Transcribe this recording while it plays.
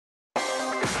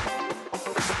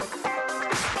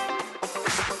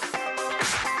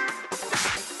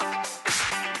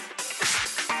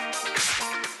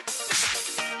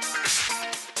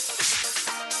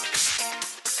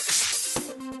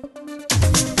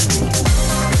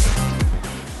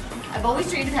I've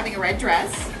always dreamed of having a red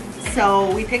dress,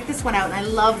 so we picked this one out, and I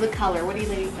love the color. What do you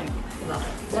ladies think?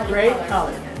 Love it. Great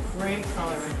color. Great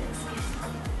color.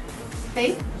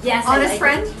 Faith? Yes. Honest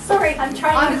friend? Sorry, I'm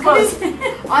trying to close.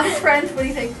 Honest friend, what do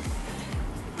you think?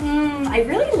 I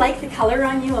really like the color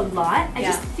on you a lot. I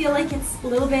just feel like it's a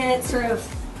little bit sort of,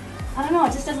 I don't know,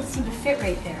 it just doesn't seem to fit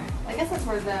right there. I guess that's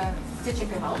where the stitching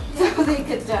could help. So they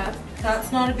could,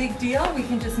 That's not a big deal. We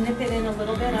can just nip it in a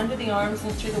little bit under the arms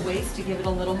and through the waist to give it a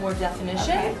little more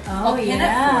definition. Okay. Oh, Pin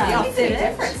yeah. it for you. it makes a big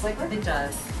difference. Like, It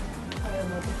does.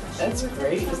 That's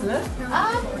great, isn't it?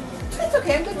 it's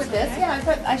okay, I'm good with this.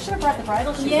 Yeah, I should have brought the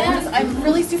bridal shoes. Yeah. I'm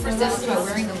really superstitious about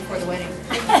wearing them before the wedding.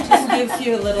 It just gives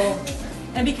you a little,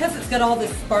 and because it's got all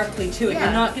this sparkly to it, Yeah.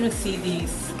 you're not going to see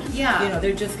these, Yeah. you know,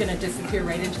 they're just going to disappear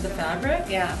right into the fabric.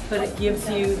 Yeah. But it gives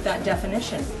you that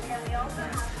definition.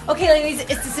 Okay, ladies,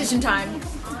 it's decision time.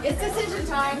 It's decision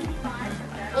time.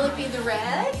 Will it be the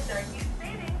red?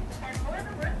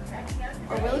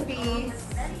 Or will it be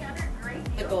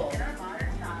the gold?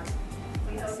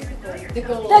 The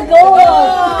gold. The gold! Go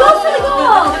for the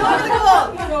gold! Go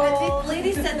for the gold! The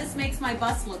lady said this makes my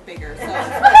bust look bigger. So.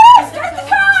 Start the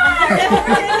car!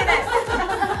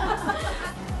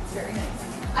 Very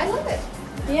nice. I love it.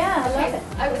 Yeah, I love it.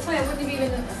 It's funny, I wouldn't have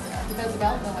even without the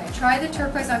belt in the way. Try the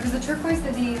turquoise on, because the turquoise,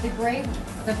 the gray,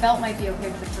 the belt might be okay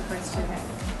with the turquoise too. Okay.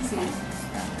 See?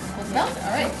 Hold the belt?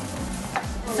 All right.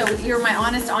 So you're my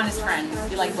honest friend.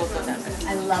 You like both those outfits?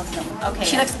 I love them. Okay.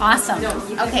 She looks awesome.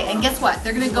 Okay, and guess what?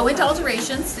 They're going to go into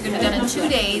alterations. They're going to be done in 2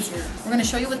 days. We're going to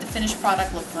show you what the finished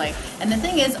product looks like. And the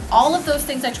thing is, all of those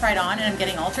things I tried on and I'm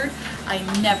getting altered, I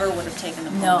never would have taken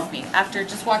them home with me after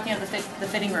just walking out of the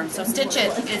fitting room. So Stitch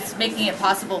It is making it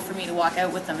possible for me to walk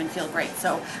out with them and feel great.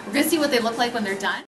 So we're going to see what they look like when they're done.